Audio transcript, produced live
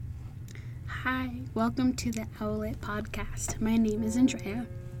Hi, welcome to the Owlet Podcast. My name is Andrea.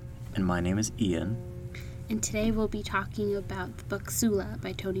 And my name is Ian. And today we'll be talking about the book Sula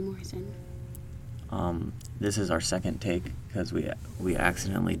by Toni Morrison. This is our second take because we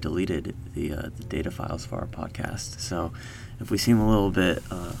accidentally deleted the data files for our podcast. So if we seem a little bit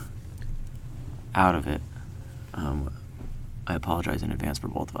out of it, I apologize in advance for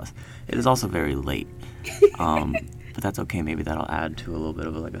both of us. It is also very late, but that's okay. Maybe that'll add to a little bit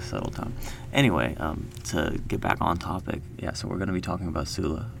of a subtle tone. Anyway, to get back on topic, so we're going to be talking about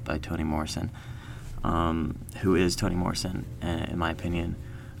Sula by Toni Morrison. Who is Toni Morrison, in my opinion?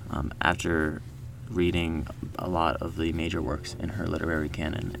 After reading a lot of the major works in her literary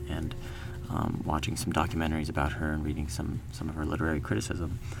canon and watching some documentaries about her and reading some of her literary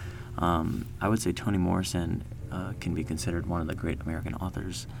criticism, I would say Toni Morrison can be considered one of the great American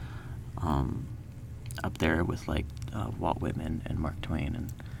authors, up there with Walt Whitman and Mark Twain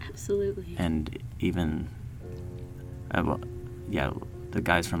and absolutely, and even the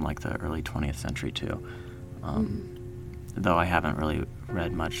guys from the early 20th century too. Though I haven't really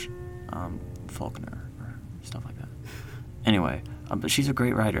read much Faulkner or stuff like that. Anyway, but she's a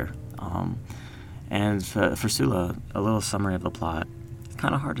great writer. And for Sula, a little summary of the plot. It's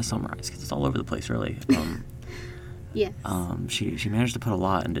kind of hard to summarize because it's all over the place, really. Yes. She managed to put a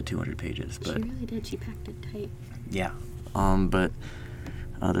lot into 200 pages. But she really did. She packed it tight. Yeah. But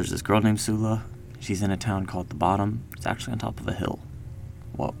there's this girl named Sula. She's in a town called The Bottom. It's actually on top of a hill.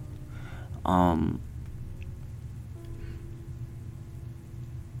 Whoa. I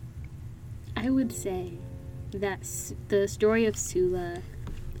would say that the story of Sula,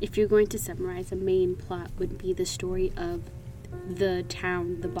 if you're going to summarize a main plot, would be the story of the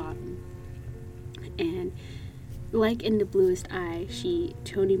town, The Bottom. And like in The Bluest Eye,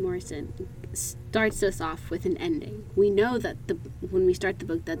 Toni Morrison starts us off with an ending. We know that when we start the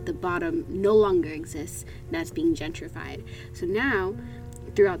book that the bottom no longer exists, and that's being gentrified. So now,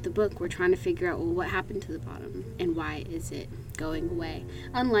 throughout the book, we're trying to figure out, what happened to the bottom and why is it going away?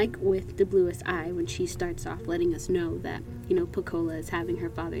 Unlike with The Bluest Eye, when she starts off letting us know that, Pecola is having her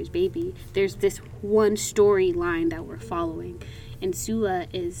father's baby, there's this one storyline that we're following. And Sula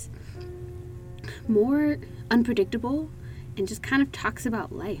is more unpredictable and just kind of talks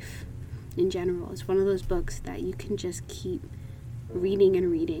about life in general. It's one of those books that you can just keep reading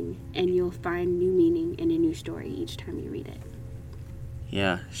and you'll find new meaning and a new story each time you read it.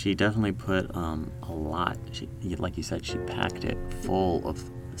 Yeah, she definitely put a lot. Like you said, she packed it full of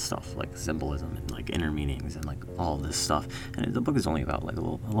stuff like symbolism and inner meanings and all this stuff. And the book is only about a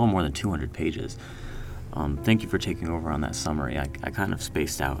little more than 200 pages. Thank you for taking over on that summary. I kind of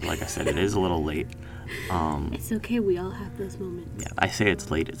spaced out. Like I said, it is a little late. It's okay. We all have those moments. Yeah, I say it's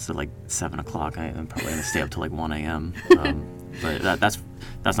late. It's 7 o'clock. I'm probably going to stay up till 1 a.m. But that's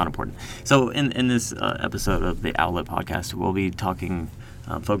not important. So in this episode of the Owlet Podcast, we'll be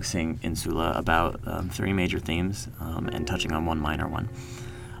focusing in Sula about three major themes and touching on one minor one.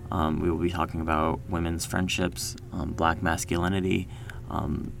 We will be talking about women's friendships, black masculinity,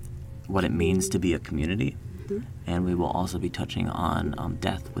 what it means to be a community, and we will also be touching on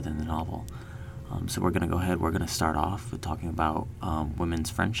death within the novel. So we're going to go ahead. We're going to start off with talking about women's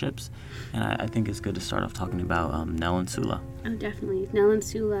friendships, and I think it's good to start off talking about Nell and Sula. Oh, definitely. Nell and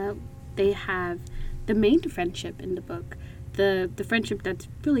Sula, they have the main friendship in the book, the friendship that's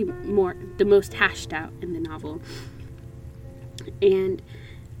really the most hashed out in the novel. And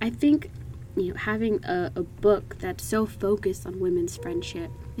I think, having a book that's so focused on women's friendship,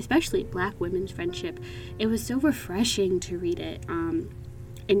 especially black women's friendship, it was so refreshing to read it.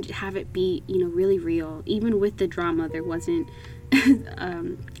 And have it be, really real. Even with the drama, there wasn't,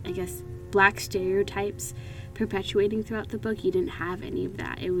 black stereotypes perpetuating throughout the book. You didn't have any of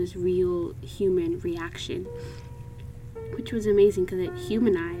that. It was real human reaction, which was amazing because it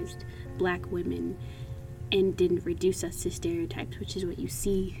humanized black women and didn't reduce us to stereotypes, which is what you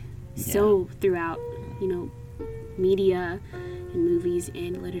see so throughout, media and movies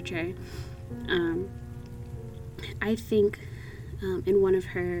and literature. I think in one of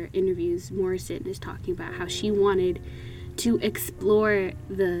her interviews, Morrison is talking about how she wanted to explore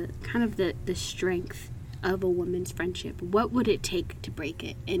the strength of a woman's friendship. What would it take to break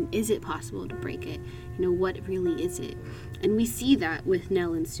it? And is it possible to break it? What really is it? And we see that with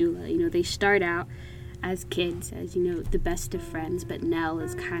Nell and Sula. They start out as kids, as, the best of friends, but Nell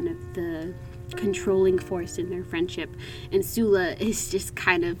is kind of the controlling force in their friendship. And Sula is just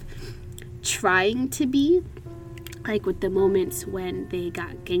kind of trying to be, with the moments when they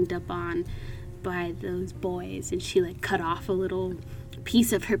got ganged up on by those boys and she cut off a little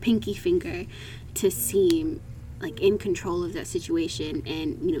piece of her pinky finger to seem like in control of that situation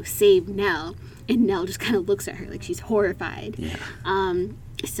and, you know, save Nell. And Nell just kind of looks at her like she's horrified. Yeah.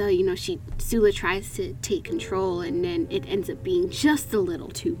 So, you know, Sula tries to take control, and then it ends up being just a little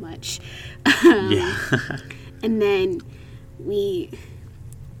too much. Yeah. And then we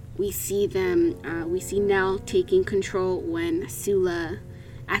see them, we see Nell taking control when Sula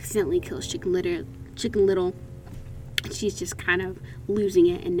accidentally kills Chicken Little. She's just kind of losing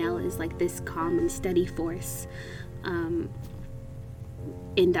it, and Nell is like this calm and steady force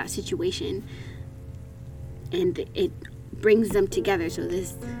in that situation. And it brings them together. So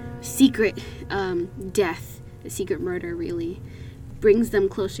this secret death, the secret murder really, brings them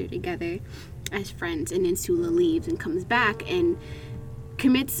closer together as friends. And then Sula leaves and comes back and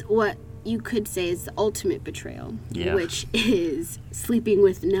commits what you could say is the ultimate betrayal, which is sleeping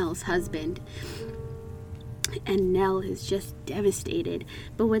with Nell's husband. And Nell is just devastated.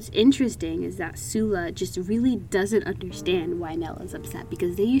 But what's interesting is that Sula just really doesn't understand why Nell is upset,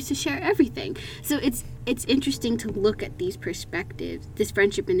 because they used to share everything. So it's interesting to look at these perspectives, this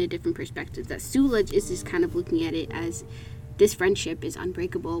friendship in a different perspective. That Sula is just kind of looking at it as this friendship is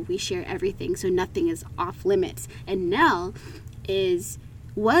unbreakable. We share everything, so nothing is off limits. And Nell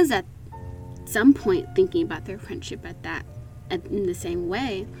was at some point thinking about their friendship in the same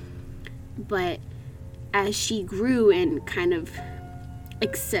way, but as she grew and kind of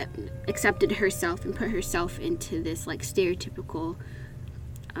accepted herself and put herself into this like stereotypical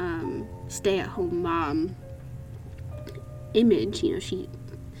stay-at-home mom image, you know, she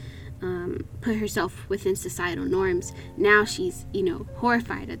put herself within societal norms. Now she's, you know,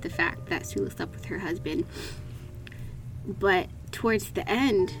 horrified at the fact that Sula slept with her husband. But towards the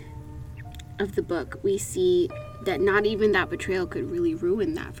end of the book, we see that not even that betrayal could really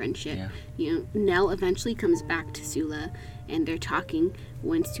ruin that friendship. Yeah. You know, Nell eventually comes back to Sula, and they're talking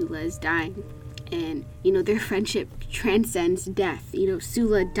when Sula is dying. And, you know, their friendship transcends death. You know,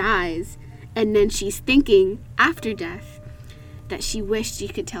 Sula dies, and then she's thinking after death that she wished she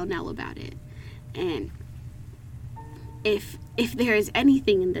could tell Nell about it. And if there is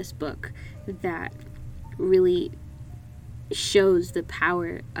anything in this book that really shows the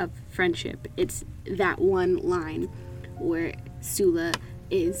power of friendship, it's that one line where Sula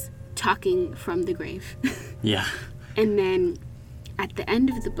is talking from the grave. Yeah. And then at the end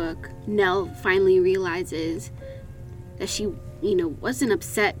of the book, Nell finally realizes that she, you know, wasn't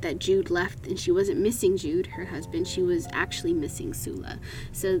upset that Jude left, and she wasn't missing Jude, her husband. She was actually missing Sula.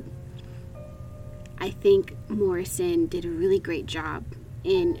 So I think Morrison did a really great job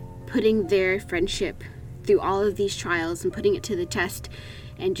in putting their friendship through all of these trials and putting it to the test,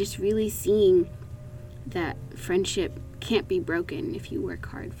 and just really seeing that friendship can't be broken if you work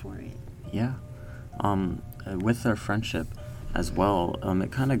hard for it. Yeah. With their friendship as well,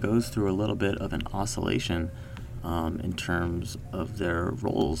 it kind of goes through a little bit of an oscillation in terms of their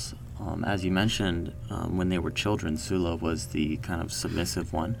roles. As you mentioned, when they were children, Sula was the kind of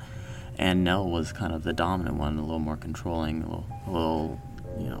submissive one, and Nell was kind of the dominant one, a little more controlling, a little,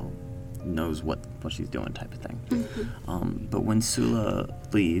 you know, knows what she's doing type of thing. Mm-hmm. But when Sula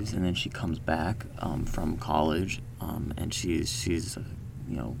leaves and then she comes back from college, and she's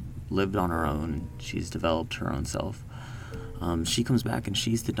you know, lived on her own, she's developed her own self, she comes back and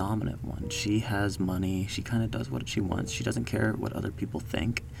she's the dominant one. She has money, she kind of does what she wants, she doesn't care what other people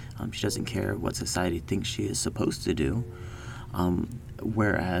think, she doesn't care what society thinks she is supposed to do,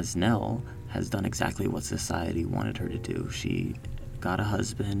 whereas Nell has done exactly what society wanted her to do. She got a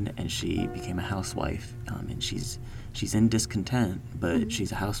husband and she became a housewife, and she's in discontent, but mm-hmm.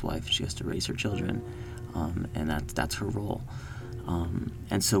 she's a housewife. She has to raise her children, and that's her role.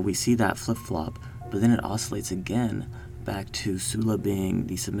 And so we see that flip-flop, but then it oscillates again back to Sula being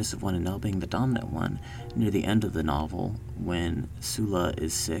the submissive one and Nell being the dominant one near the end of the novel, when Sula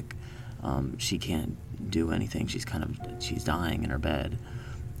is sick. She can't do anything. She's dying in her bed,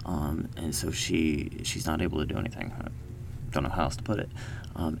 and so she's not able to do anything. Don't know how else to put it.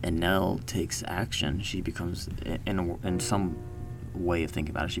 And Nell takes action. She becomes, in some way of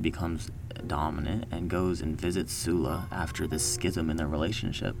thinking about it, she becomes dominant and goes and visits Sula after this schism in their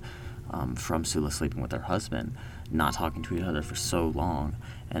relationship, from Sula sleeping with her husband, not talking to each other for so long.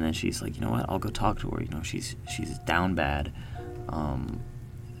 And then she's like, you know what, I'll go talk to her. You know, she's down bad,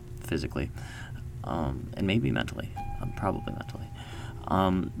 physically, and maybe mentally, probably mentally.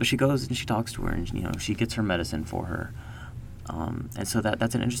 But she goes and she talks to her, and, you know, she gets her medicine for her. And so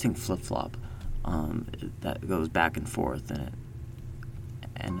that's an interesting flip-flop that goes back and forth,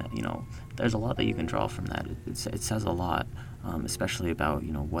 and you know, there's a lot that you can draw from that. It says a lot, especially about,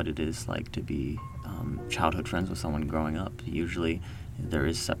 you know, what it is like to be childhood friends with someone growing up. Usually there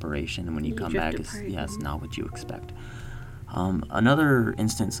is separation, and when you come drift back, apart. it's not what you expect. Another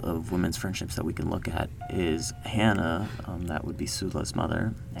instance of women's friendships that we can look at is Hannah, that would be Sula's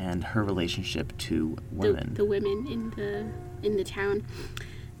mother, and her relationship to women. The women in the town,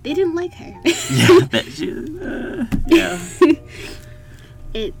 they didn't like her.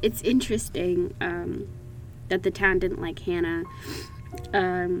 It's interesting that the town didn't like Hannah.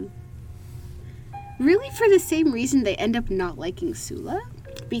 Really, for the same reason they end up not liking Sula,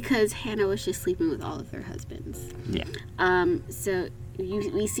 because Hannah was just sleeping with all of their husbands. Yeah. So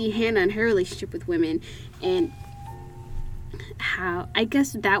we see Hannah and her relationship with women, and how I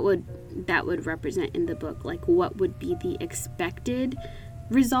guess that would represent in the book, like, what would be the expected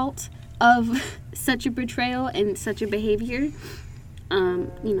result of such a betrayal and such a behavior.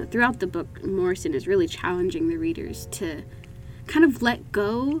 Throughout the book, Morrison is really challenging the readers to kind of let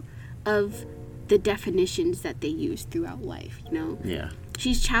go of the definitions that they use throughout life, Yeah.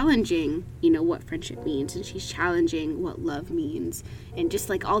 She's challenging, what friendship means, and she's challenging what love means, and just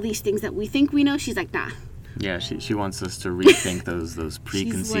like all these things that we think we know, she's like, nah. Yeah, she wants us to rethink those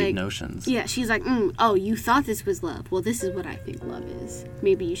preconceived notions. Yeah, she's like, oh, you thought this was love. Well, this is what I think love is.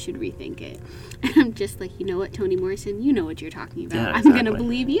 Maybe you should rethink it. And I'm just like, you know what, Toni Morrison? You know what you're talking about. Yeah, exactly. I'm going to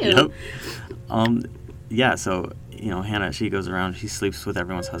believe you. Yep. So, Hannah, she goes around, she sleeps with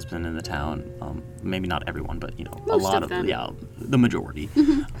everyone's husband in the town. Maybe not everyone, but, a lot of them. The majority.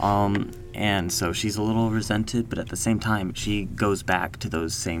 Mm-hmm. And so she's a little resented, but at the same time, she goes back to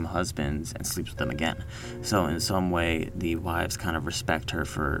those same husbands and sleeps with them again. So in some way, the wives kind of respect her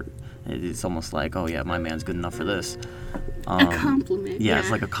for, it's almost like, oh yeah, my man's good enough for this. A compliment. Yeah,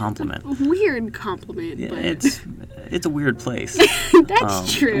 it's like a compliment. A weird compliment. Yeah, but... it's a weird place.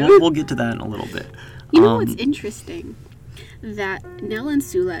 That's true. We'll get to that in a little bit. You know what's interesting? That Nell and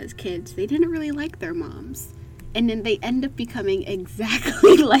Sula as kids, they didn't really like their moms. And then they end up becoming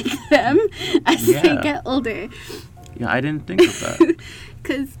exactly like them as they get older. Yeah, I didn't think of that.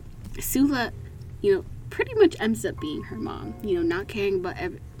 Because Sula, pretty much ends up being her mom. Not caring about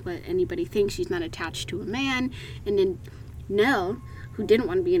what anybody thinks. She's not attached to a man. And then Nell, who didn't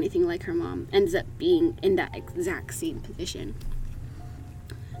want to be anything like her mom, ends up being in that exact same position.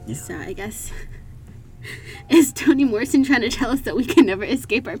 Yeah. So I guess... Is Toni Morrison trying to tell us that we can never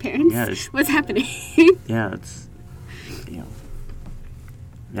escape our parents? Yeah, what's happening? Yeah, it's, yeah,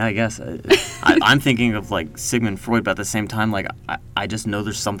 I guess. I'm thinking of, like, Sigmund Freud, but at the same time, like, I just know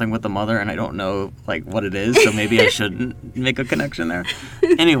there's something with the mother, and I don't know, like, what it is, so maybe I shouldn't make a connection there.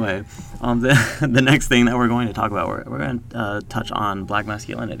 Anyway, the next thing that we're going to talk about, we're going to touch on black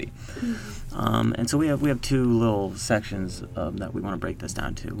masculinity. And so we have two little sections that we want to break this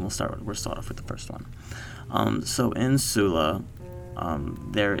down to. We'll start off with the first one. So in Sula,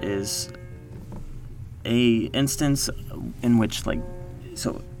 there is a instance in which, like,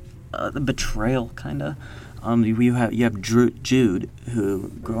 the betrayal kind of. You have Jude, who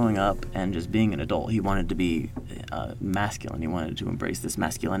growing up and just being an adult, he wanted to be masculine. He wanted to embrace this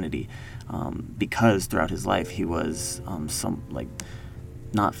masculinity because throughout his life he was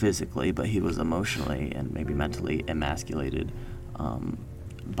not physically, but he was emotionally and maybe mentally emasculated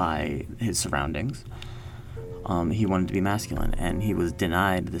by his surroundings. He wanted to be masculine, and he was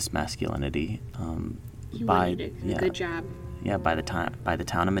denied this masculinity he wanted a good job. Yeah, by the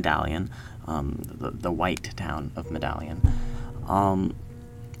town of Medallion, the white town of Medallion,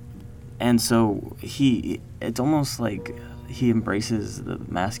 and so it's almost like he embraces the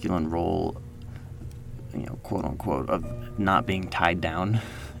masculine role, quote unquote, of not being tied down,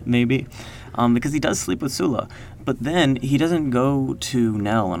 maybe, because he does sleep with Sula, but then he doesn't go to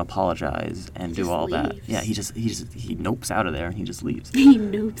Nell and apologize and do all that. Yeah, he nopes out of there and he just leaves. He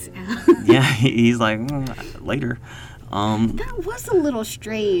nopes out. Yeah, he's like, later. That was a little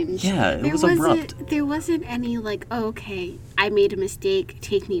strange. Yeah, it was abrupt. There wasn't any like, oh, okay, I made a mistake,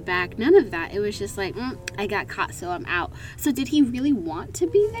 take me back. None of that. It was just like, I got caught, so I'm out. So did he really want to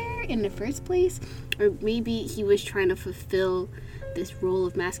be there in the first place? Or maybe he was trying to fulfill this role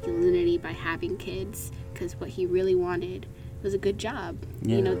of masculinity by having kids, because what he really wanted was a good job.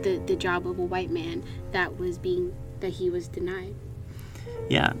 Yeah. The job of a white man that he was denied.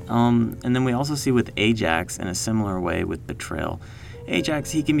 Yeah, and then we also see with Ajax in a similar way with betrayal.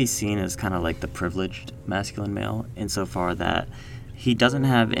 Ajax, he can be seen as kind of like the privileged masculine male insofar that he doesn't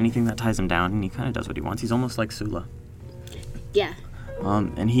have anything that ties him down, and he kind of does what he wants. He's almost like Sula. Yeah.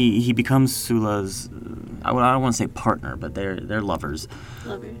 And he becomes Sula's, I don't want to say partner, but they're lovers.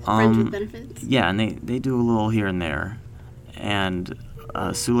 Lovers. Friends with benefits. Yeah, and they do a little here and there. And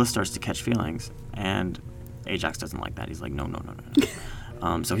Sula starts to catch feelings, and Ajax doesn't like that. He's like, no.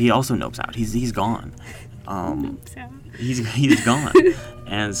 So he also nopes out. He's gone. Nopes out. He's gone,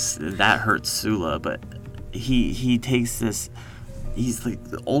 and that hurts Sula. But he takes this. He's like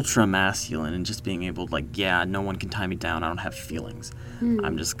ultra masculine and just being able to, like, yeah, no one can tie me down. I don't have feelings.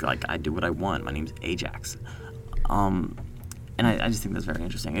 I'm just like, I do what I want. My name's Ajax. And I just think that's very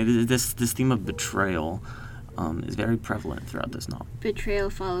interesting. This theme of betrayal is very prevalent throughout this novel. Betrayal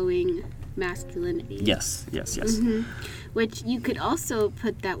following masculinity. Yes. Which you could also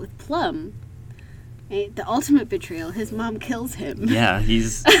put that with Plum. Right? The ultimate betrayal. His mom kills him. Yeah,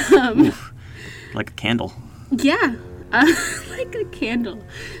 he's oof, like a candle. Yeah, like a candle.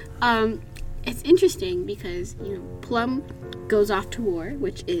 It's interesting because, Plum goes off to war,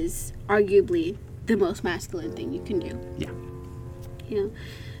 which is arguably the most masculine thing you can do. Yeah.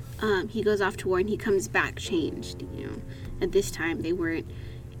 He goes off to war and he comes back changed. At this time they weren't,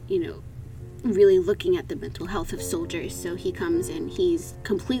 really looking at the mental health of soldiers. So he comes and he's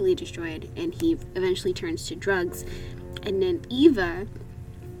completely destroyed, and he eventually turns to drugs. And then Eva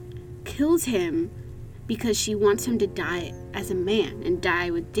kills him because she wants him to die as a man and die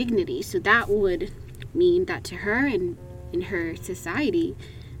with dignity. So that would mean that to her and in her society,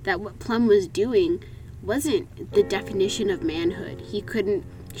 that what Plum was doing wasn't the definition of manhood. He couldn't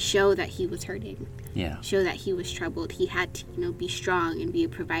show that he was hurting. Yeah. Show that he was troubled. He had to, be strong and be a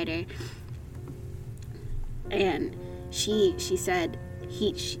provider. And she said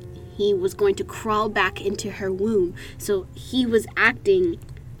he was going to crawl back into her womb. So he was acting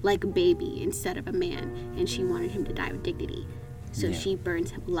like a baby instead of a man, and she wanted him to die with dignity. So she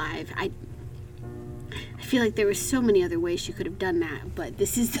burns him alive. I feel like there were so many other ways she could have done that, but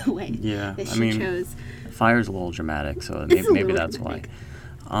this is the way that she chose. Fire's a little dramatic, so maybe that's dramatic.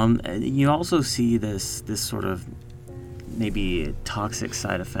 Why. You also see this sort of maybe toxic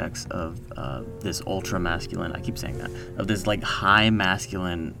side effects of this ultra masculine, I keep saying that, of this like high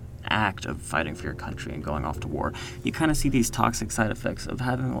masculine act of fighting for your country and going off to war. You kind of see these toxic side effects of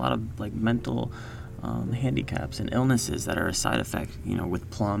having a lot of like mental handicaps and illnesses that are a side effect. With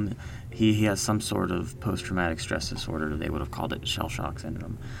Plum, he has some sort of post-traumatic stress disorder. They would have called it shell shock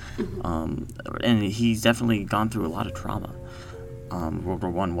syndrome. And he's definitely gone through a lot of trauma. World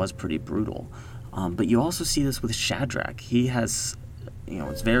War I was pretty brutal. But you also see this with Shadrach. He has,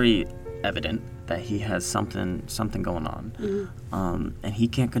 it's very evident that he has something going on. And he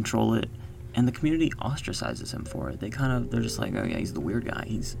can't control it. And the community ostracizes him for it. They're just like, oh yeah, he's the weird guy.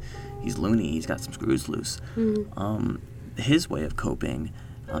 He's loony. He's got some screws loose. His way of coping,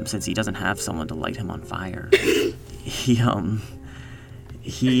 since he doesn't have someone to light him on fire, he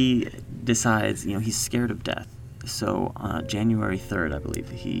decides, he's scared of death. So January 3rd, I believe,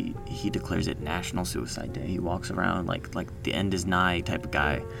 he declares it National Suicide Day. He walks around like the end is nigh type of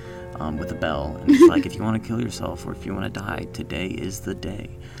guy with a bell. And it's like, if you want to kill yourself or if you want to die, today is the day.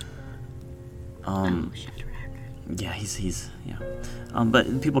 Shadrach. Yeah, he's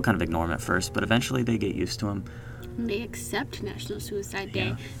but people kind of ignore him at first, but eventually they get used to him. They accept National Suicide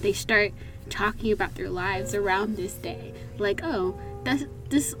Day. They start talking about their lives around this day. Like, oh,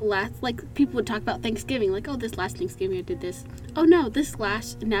 this last, like, people would talk about Thanksgiving, like, oh, this last Thanksgiving I did this. Oh no, this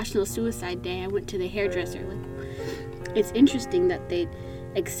last National Suicide Day I went to the hairdresser. Like, it's interesting that they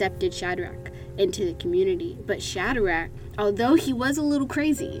accepted Shadrach into the community. But Shadrach, although he was a little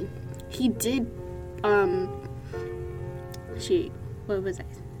crazy, he did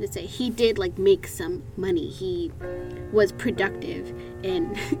he did like make some money. He was productive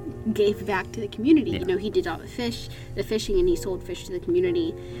and gave back to the community. He did all the fishing, and he sold fish to the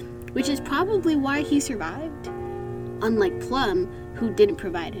community, which is probably why he survived, unlike Plum, who didn't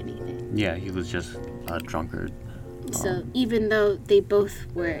provide anything. Yeah, he was just a drunkard. So even though they both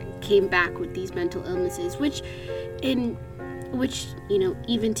came back with these mental illnesses, which even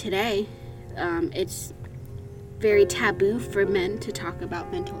today, it's very taboo for men to talk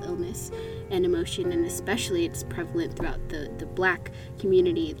about mental illness and emotion, and especially it's prevalent throughout the Black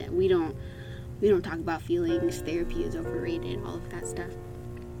community that we don't talk about feelings. Therapy is overrated, all of that stuff.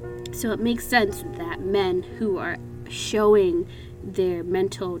 So it makes sense that men who are showing their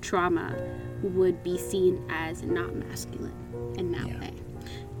mental trauma would be seen as not masculine in that way.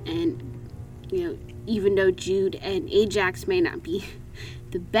 And even though Jude and Ajax may not be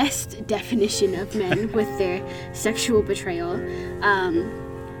the best definition of men with their sexual betrayal,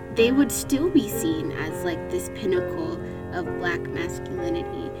 they would still be seen as like this pinnacle of Black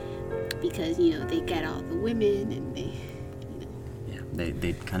masculinity because they get all the women and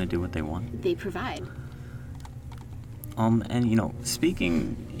they kind of do what they want. They provide. And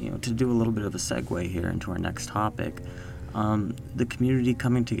speaking, to do a little bit of a segue here into our next topic, the community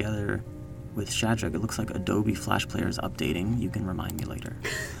coming together with Shadrach. It looks like Adobe Flash Player is updating. You can remind me later.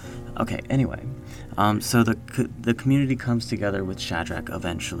 Okay, anyway. So the community comes together with Shadrach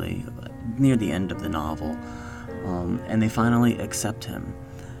eventually, near the end of the novel, and they finally accept him.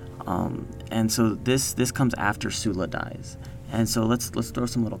 And so this comes after Sula dies. And so let's throw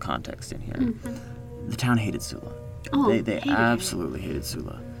some little context in here. Mm-hmm. The town hated Sula. They absolutely hated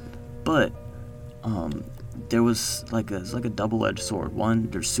Sula. But there was like a double-edged sword. One,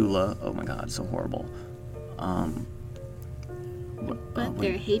 there's Sula. Oh my God, so horrible. But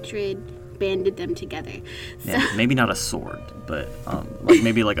their hatred banded them together. So. Yeah, maybe not a sword, but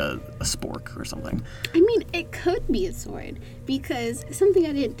maybe like a spork or something. I mean, it could be a sword, because something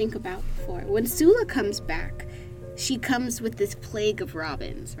I didn't think about before. When Sula comes back, she comes with this plague of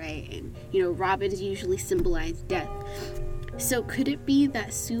robins, right? And, robins usually symbolize death. So could it be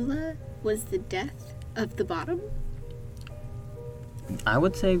that Sula was the death of the bottom? I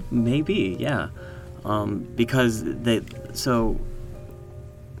would say maybe, yeah. Because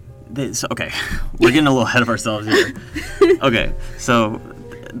okay, we're getting a little ahead of ourselves here. Okay, so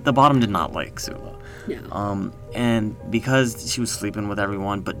the bottom did not like Sula. No. And because she was sleeping with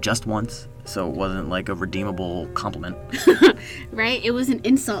everyone, but just once, so it wasn't like a redeemable compliment. Right? It was an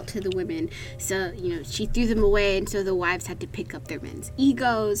insult to the women. So, she threw them away, and so the wives had to pick up their men's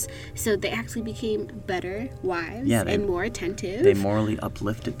egos. So they actually became better wives and more attentive. They morally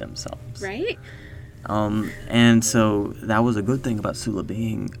uplifted themselves. Right? And so that was a good thing about Sula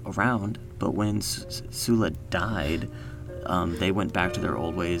being around, but when Sula died, they went back to their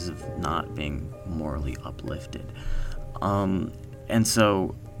old ways of not being morally uplifted. And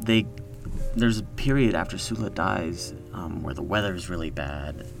so there's a period after Sula dies where the weather is really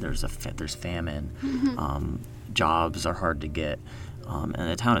bad. There's famine. Mm-hmm. Jobs are hard to get, and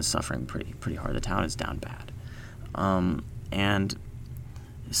the town is suffering pretty hard. The town is down bad, and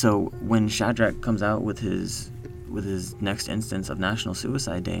so when Shadrach comes out with his next instance of National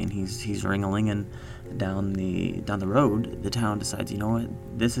Suicide Day, and he's ring-a-linging down the road, the town decides, you know what,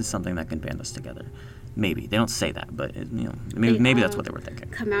 this is something that can band us together. Maybe they don't say that, but maybe that's what they were thinking.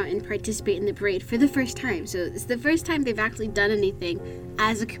 Come out and participate in the parade for the first time. So it's the first time they've actually done anything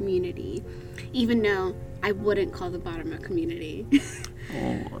as a community, even though I wouldn't call the bottom a community.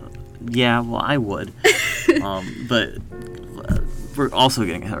 Yeah, well, I would, but we're also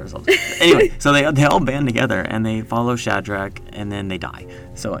getting ahead of ourselves. Anyway, so they all band together and they follow Shadrach, and then they die.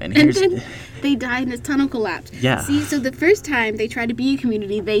 And then they die in a tunnel collapse. Yeah. See, so the first time they try to be a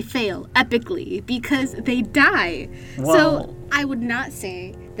community, they fail epically because they die. Well, so I would not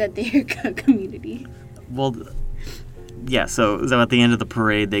say that they're a community. Well, yeah. So at the end of the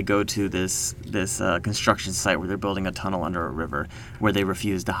parade, they go to this construction site where they're building a tunnel under a river, where they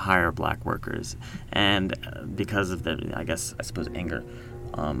refuse to hire black workers, and because of their, I suppose, anger,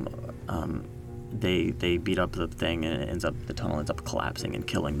 they beat up the thing, and the tunnel ends up collapsing and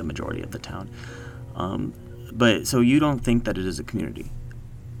killing the majority of the town. But so you don't think that it is a community?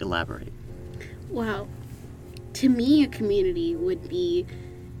 Elaborate. Well, to me, a community would be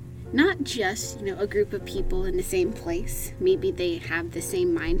not just, a group of people in the same place. Maybe they have the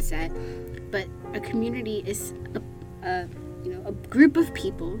same mindset, but a community is a group of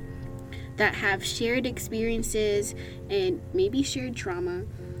people that have shared experiences and maybe shared trauma,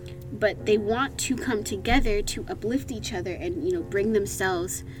 but they want to come together to uplift each other and, bring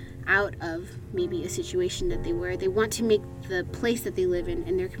themselves out of maybe a situation that they were. They want to make the place that they live in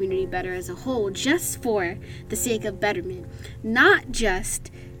and their community better as a whole, just for the sake of betterment, not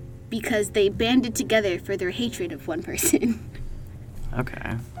just because they banded together for their hatred of one person.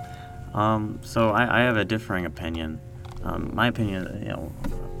 Okay. So I have a differing opinion. My opinion,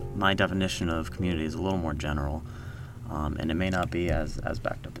 my definition of community is a little more general, and it may not be as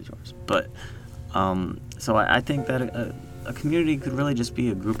backed up as yours. But so I think that a community could really just be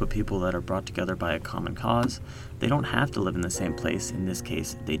a group of people that are brought together by a common cause. They don't have to live in the same place. In this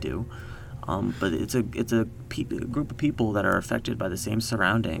case, they do. But it's a group of people that are affected by the same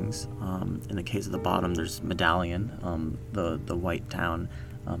surroundings. In the case of the bottom, there's Medallion, the white town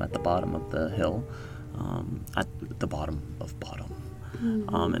at the bottom of the hill, at the bottom of bottom.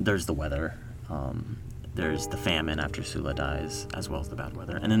 Mm-hmm. And there's the weather. There's the famine after Sula dies, as well as the bad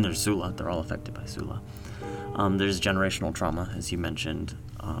weather. And then there's Sula. They're all affected by Sula. There's generational trauma, as you mentioned.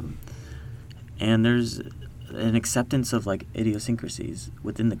 And there's an acceptance of idiosyncrasies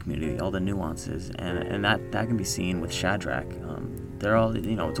within the community, all the nuances, and that can be seen with Shadrach. They're all,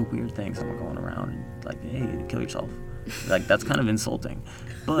 it's a weird thing, someone going around and hey, kill yourself. That's kind of insulting,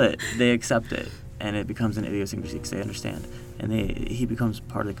 but they accept it, and it becomes an idiosyncrasy because they understand, and he becomes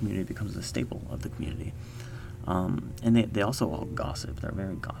part of the community, becomes a staple of the community. And they also all gossip. They're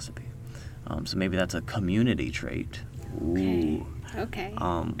very gossipy. So maybe that's a community trait. Okay. Ooh. Okay.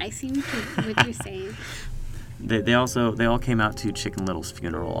 I see what you're saying. They all came out to Chicken Little's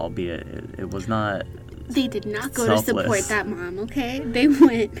funeral, albeit it was not. They did not go selfless. to support that mom. Okay, they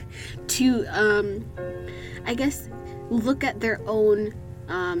went to I guess look at their own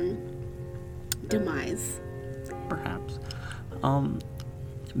demise. Perhaps.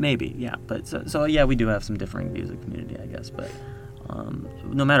 Maybe, yeah. But so yeah, we do have some differing views of community, I guess. But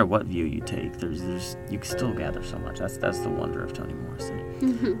no matter what view you take, there's you can still gather so much. That's the wonder of Toni Morrison.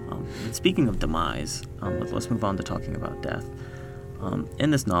 And speaking of demise, let's move on to talking about death.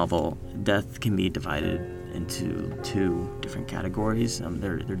 In this novel, death can be divided into two different categories.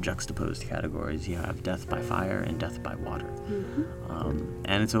 They're juxtaposed categories. You have death by fire and death by water.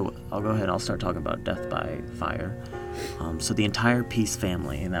 And so I'll go ahead. I'll start talking about death by fire. So the entire Peace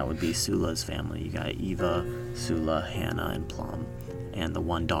family, and that would be Sula's family. You got Eva, Sula, Hannah, and Plum, and the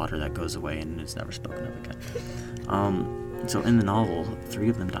one daughter that goes away and is never spoken of again. So in the novel, 3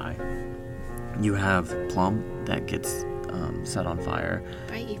 of them die. You have Plum that gets set on fire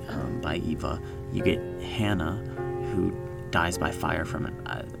by Eva. You get Hannah, who dies by fire from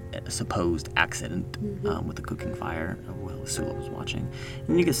a supposed accident with a cooking fire while Sula was watching.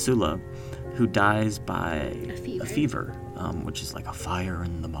 And you get Sula, who dies by a fever, which is like a fire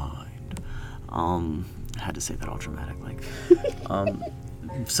in the mind. I had to say that all dramatic, like.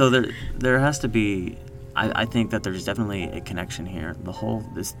 So there has to be. I think that there's definitely a connection here.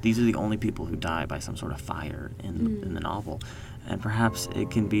 These are the only people who die by some sort of fire in the novel, and perhaps it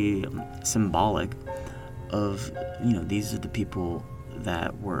can be symbolic of, these are the people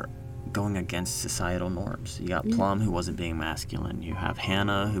that were going against societal norms. You got Plum, who wasn't being masculine. You have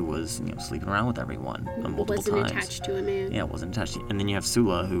Hannah, who was sleeping around with everyone multiple times. Wasn't attached to a man. Yeah, wasn't attached. And then you have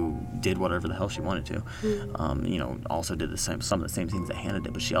Sula, who did whatever the hell she wanted to. Also did some of the same things that Hannah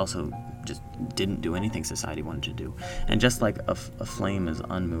did, but she also just didn't do anything society wanted to do. And just like a flame is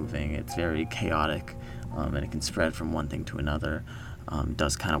unmoving, it's very chaotic, and it can spread from one thing to another.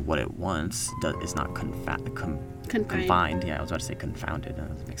 Does kind of what it wants. Is not confined. Yeah, I was about to say confounded. That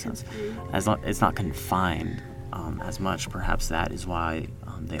doesn't make sense. It's not confined as much. Perhaps that is why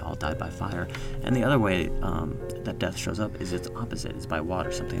they all died by fire. And the other way that death shows up is its opposite. Is by water,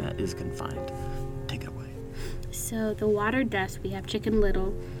 something that is confined. Take it away. So the water deaths, we have Chicken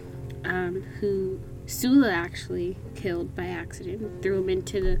Little, who Sula actually killed by accident, threw him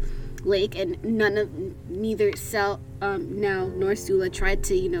into the lake, and neither nor Sula tried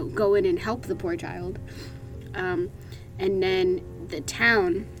to go in and help the poor child. And then the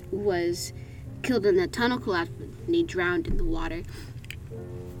town was killed in the tunnel collapse, and he drowned in the water.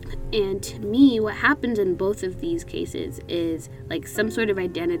 And to me, what happens in both of these cases is like some sort of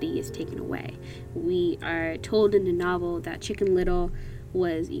identity is taken away. We are told in the novel that Chicken Little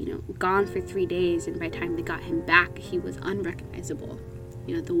was gone for 3 days, and by the time they got him back, he was unrecognizable.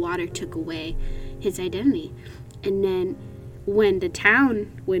 The water took away his identity. And then when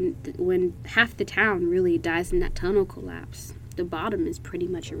half the town really dies in that tunnel collapse, the bottom is pretty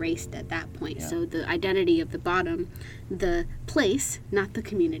much erased at that point. Yeah. So the identity of the bottom, the place, not the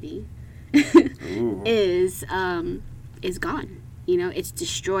community, is gone. It's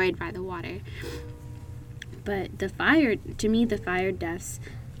destroyed by the water. But the fire deaths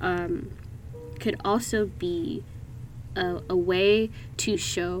could also be a way to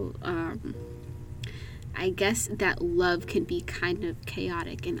show, I guess, that love can be kind of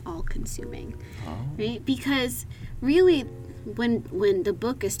chaotic and all-consuming, right? Because really, when the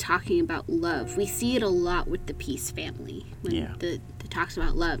book is talking about love, we see it a lot with the Peace family. When the talks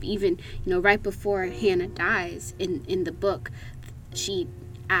about love, even right before Hannah dies in the book, she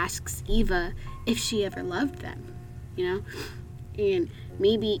asks Eva if she ever loved them, and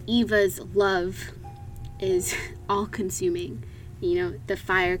maybe Eva's love is all-consuming. The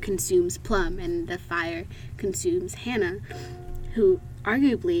fire consumes Plum, and the fire consumes Hannah, who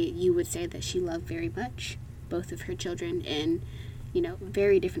arguably you would say that she loved very much both of her children in,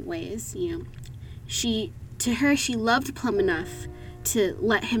 very different ways. She loved Plum enough to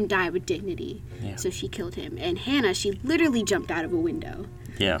let him die with dignity, so she killed him. And Hannah, she literally jumped out of a window.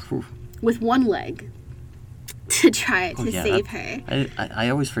 Yeah. With one leg. To try to save her. I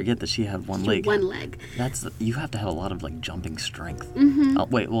always forget that she had one leg. One leg. You have to have a lot of jumping strength. Mm-hmm.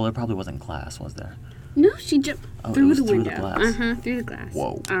 Well, there probably wasn't glass, was there? No, she jumped through the window. Through the glass.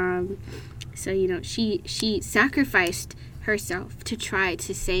 Whoa. So she sacrificed herself to try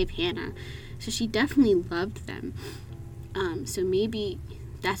to save Hannah. So she definitely loved them. So maybe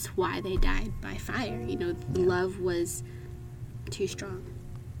that's why they died by fire. Love was too strong.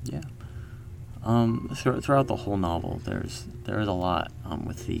 Yeah. Throughout the whole novel, there is a lot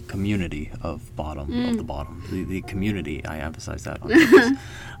with the community of the bottom. The community, I emphasize that on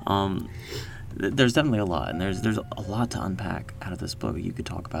purpose. There's definitely a lot, and there's a lot to unpack out of this book. You could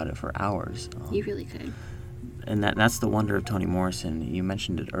talk about it for hours. You really could. And that's the wonder of Toni Morrison. You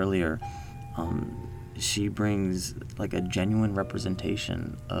mentioned it earlier. She brings like a genuine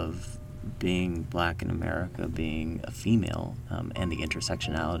representation of being black in America, being a female, and the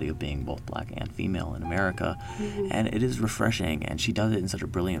intersectionality of being both black and female in America. Mm-hmm. And it is refreshing, and she does it in such a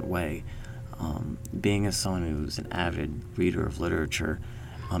brilliant way. Being as someone who's an avid reader of literature,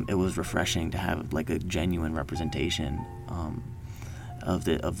 it was refreshing to have like a genuine representation of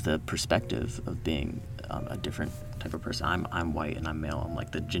the perspective of being a different type of person. I'm white and I'm male. I'm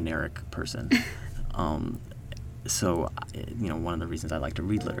like the generic person. So, one of the reasons I like to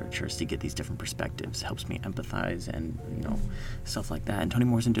read literature is to get these different perspectives. It helps me empathize and, stuff like that. And Toni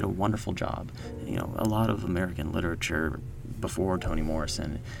Morrison did a wonderful job. A lot of American literature before Toni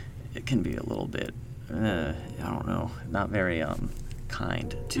Morrison, it can be a little bit, I don't know, not very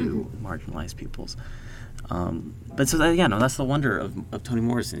kind to marginalized peoples. But so that's the wonder of Toni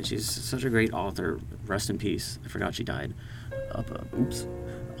Morrison. She's such a great author. Rest in peace. I forgot she died. Oops.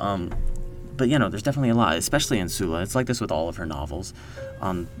 But there's definitely a lot, especially in Sula. It's like this with all of her novels.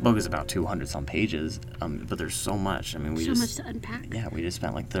 The book is about 200 some pages, but there's so much. I mean, so much to unpack. Yeah, we just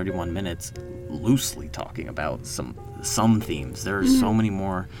spent like 31 minutes loosely talking about some themes. There are so many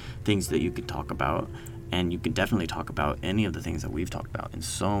more things that you could talk about, and you could definitely talk about any of the things that we've talked about in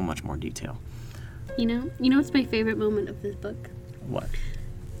so much more detail. You know what's my favorite moment of this book? What?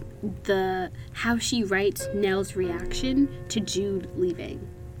 How she writes Nell's reaction to Jude leaving.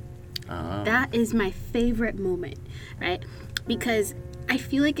 That is my favorite moment, right? Because I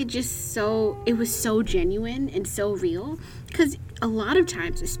feel like it was so genuine and so real. Because a lot of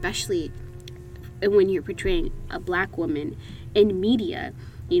times, especially when you're portraying a black woman in media,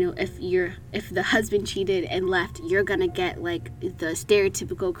 if the husband cheated and left, you're gonna get like the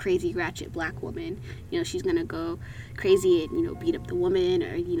stereotypical crazy ratchet black woman. She's gonna go crazy and beat up the woman,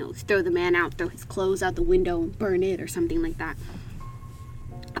 or throw the man out, throw his clothes out the window and burn it or something like that.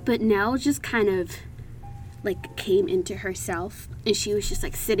 But Nell just kind of like came into herself, and she was just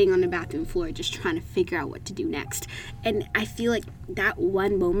like sitting on the bathroom floor just trying to figure out what to do next. And I feel like that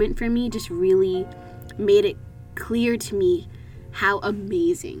one moment for me just really made it clear to me how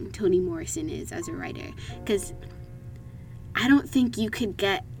amazing Toni Morrison is as a writer, because I don't think you could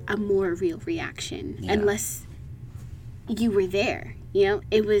get a more real reaction unless you were there. I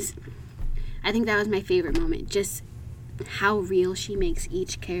think that was my favorite moment, just how real she makes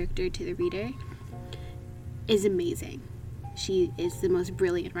each character to the reader is amazing. She is the most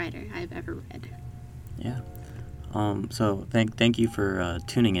brilliant writer I've ever read. Yeah. So thank you for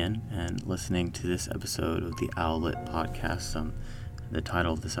tuning in and listening to this episode of the Owlet Podcast. The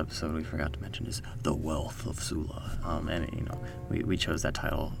title of this episode we forgot to mention is The Wealth of Sula. And we chose that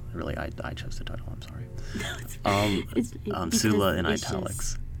title. Really, I chose the title. I'm sorry. It's Sula in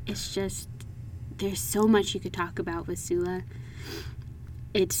italics. It's just there's so much you could talk about with Sula.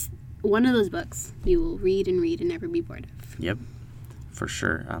 It's one of those books you will read and never be bored of. Yep, for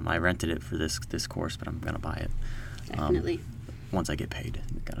sure. I rented it for this course, but I'm gonna buy it. Definitely. Once I get paid.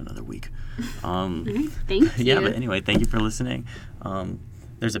 I've got another week. Thank you. Yeah, but anyway, thank you for listening.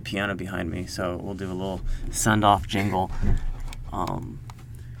 There's a piano behind me, so we'll do a little send-off jingle.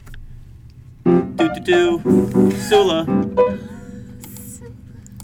 Do Sula.